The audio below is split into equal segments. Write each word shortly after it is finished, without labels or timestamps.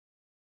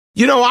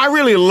I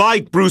really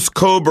like Bruce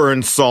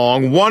Coburn's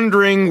song,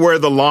 Wondering Where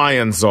the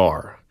Lions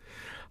Are.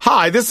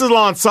 Hi, this is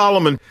Lon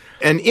Solomon,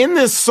 and in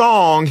this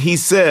song he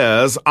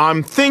says,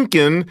 I'm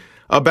thinking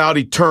about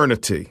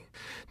eternity.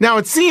 Now,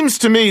 it seems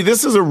to me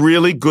this is a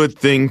really good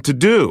thing to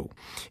do.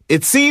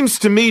 It seems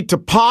to me to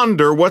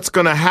ponder what's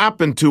going to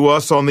happen to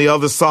us on the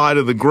other side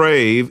of the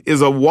grave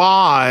is a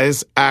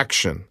wise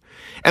action.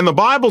 And the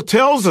Bible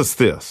tells us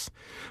this.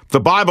 The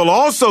Bible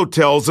also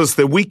tells us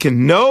that we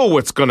can know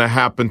what's going to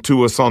happen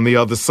to us on the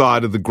other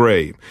side of the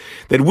grave,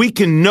 that we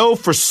can know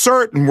for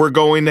certain we're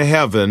going to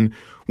heaven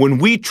when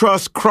we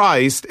trust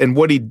Christ and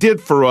what he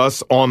did for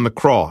us on the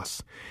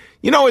cross.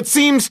 It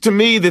seems to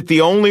me that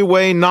the only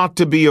way not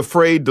to be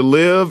afraid to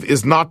live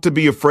is not to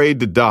be afraid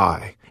to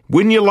die.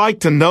 Wouldn't you like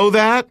to know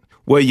that?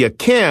 Well, you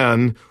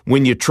can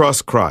when you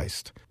trust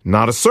Christ.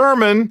 Not a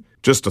sermon,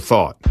 just a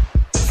thought.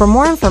 For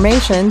more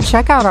information,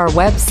 check out our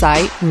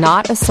website,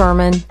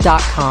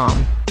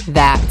 notasermon.com.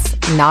 That's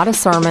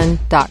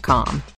notasermon.com.